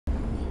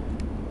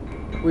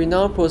We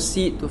now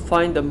proceed to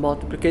find the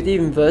multiplicative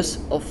inverse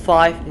of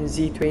 5 in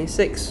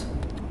Z26.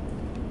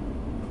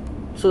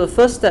 So the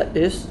first step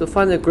is to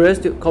find the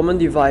greatest common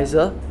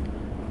divisor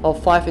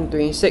of 5 and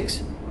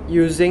 26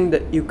 using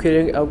the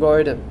Euclidean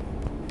algorithm.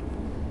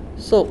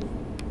 So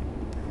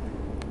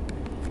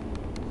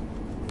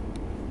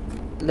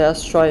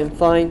let's try and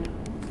find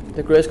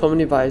the greatest common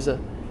divisor.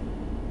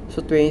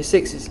 So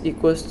 26 is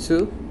equals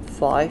to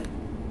 5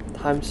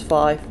 times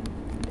 5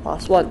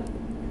 plus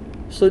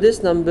 1. So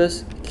these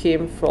numbers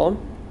came from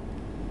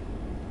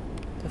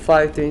the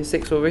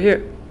 526 over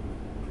here.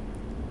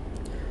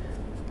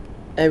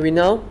 And we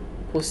now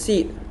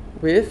proceed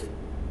with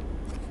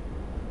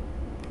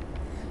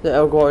the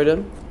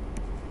algorithm.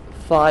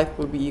 5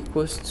 will be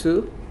equals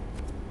to,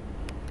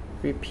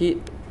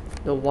 repeat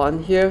the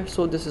 1 here,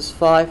 so this is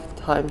 5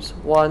 times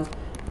 1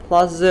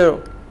 plus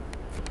 0.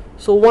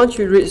 So once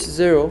you reach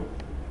 0,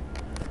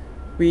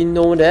 we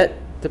know that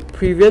the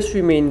previous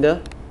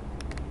remainder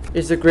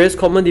is the greatest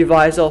common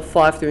divisor of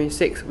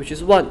 526, which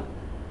is 1.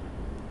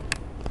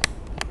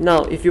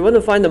 Now, if you want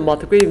to find the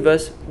multiplicative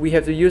inverse, we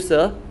have to use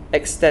the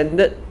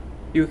extended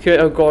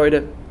Euclidean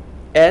algorithm,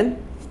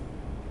 and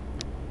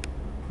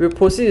we'll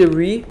proceed to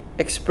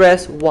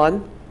re-express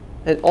 1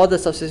 and all the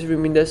successive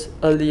remainders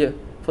earlier.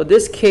 For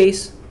this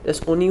case,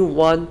 there's only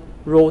one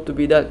row to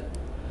be done.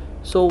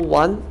 So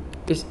 1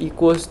 is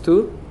equals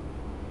to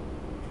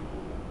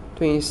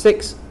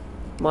 26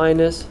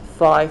 minus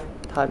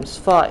 5 times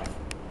 5.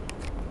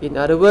 In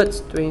other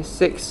words,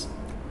 26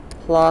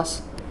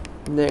 plus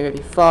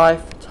negative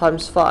 5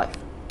 times 5.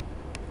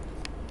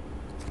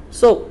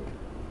 So,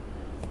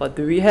 what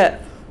do we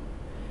have?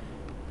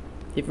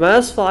 If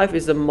minus 5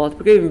 is the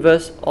multiplicative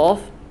inverse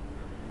of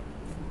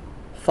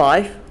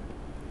 5,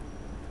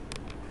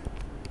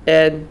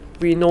 and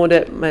we know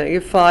that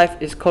negative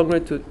 5 is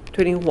congruent to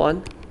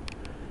 21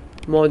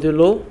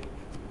 modulo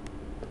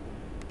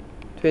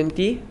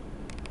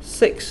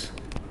 26.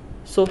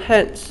 So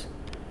hence,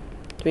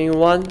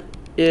 21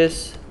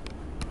 is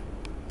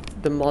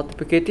the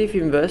multiplicative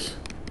inverse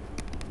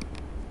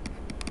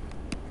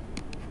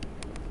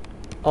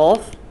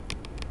of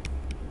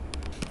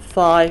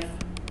 5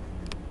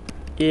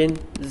 in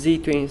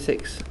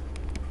Z26.